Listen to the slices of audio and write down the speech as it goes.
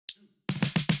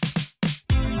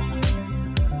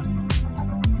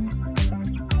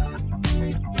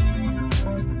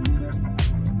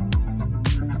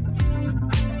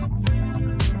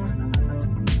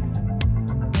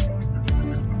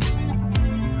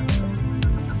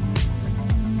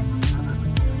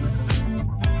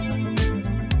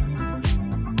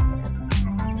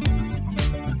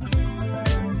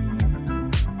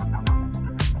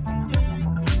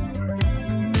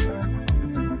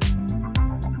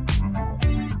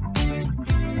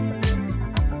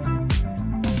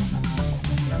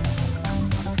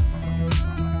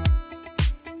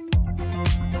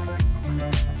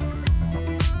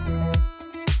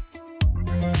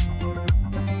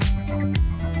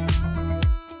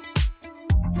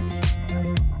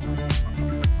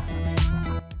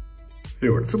Hey,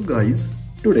 what's up guys?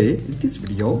 Today in this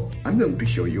video I'm going to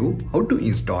show you how to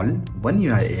install One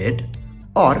UI 8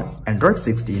 or Android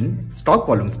 16 stock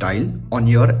volume style on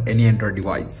your any Android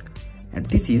device, and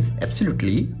this is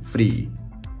absolutely free.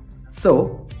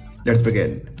 So let's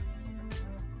begin.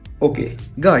 Okay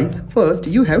guys, first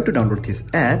you have to download this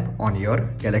app on your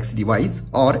Galaxy device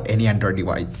or any Android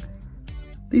device.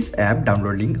 This app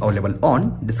download link available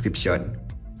on description.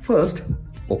 First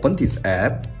open this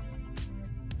app.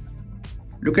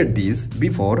 Look at this.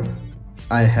 Before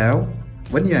I have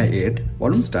One UI 8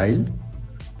 volume style.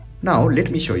 Now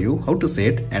let me show you how to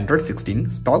set Android 16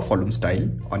 stock volume style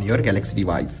on your Galaxy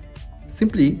device.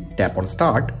 Simply tap on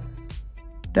Start,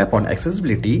 tap on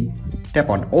Accessibility, tap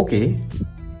on OK.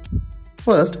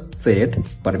 First set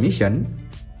permission.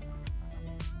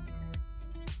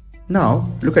 Now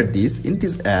look at this. In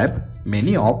this app,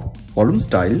 many of volume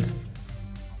styles: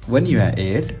 One UI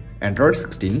 8, Android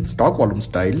 16 stock volume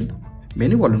style,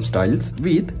 many volume styles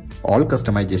with all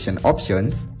customization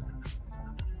options.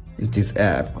 In this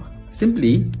app,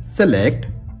 simply select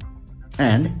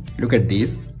and look at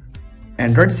this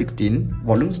Android 16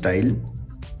 volume style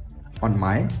on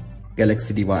my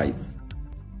Galaxy device.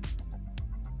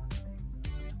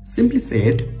 Simply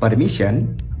set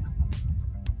permission.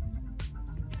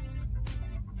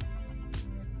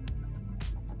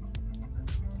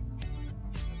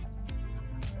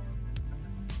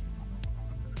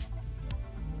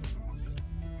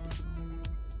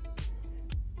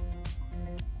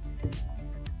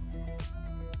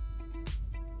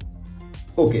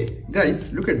 Okay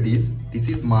guys, look at this. This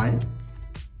is my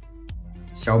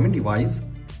Xiaomi device,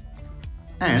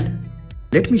 and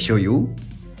let me show you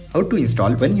how to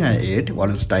install One UI 8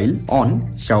 volume style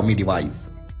on Xiaomi device.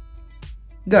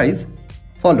 Guys,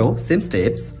 follow same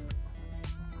steps.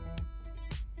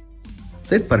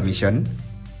 Set permission.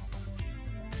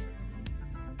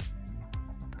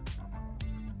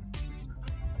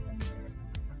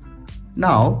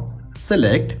 Now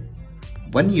select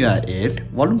One UI 8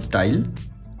 volume style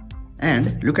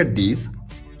and look at this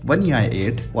One UI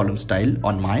 8 volume style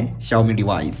on my Xiaomi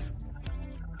device.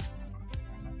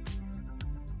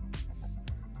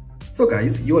 So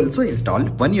guys, you also install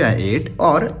One UI 8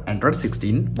 or Android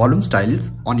 16 volume styles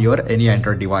on your any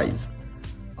Android device.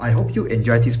 I hope you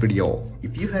enjoyed this video.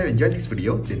 If you have enjoyed this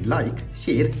video, then like,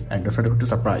 share and don't forget to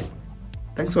subscribe.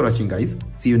 Thanks for watching guys.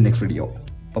 See you in next video.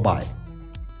 Bye bye.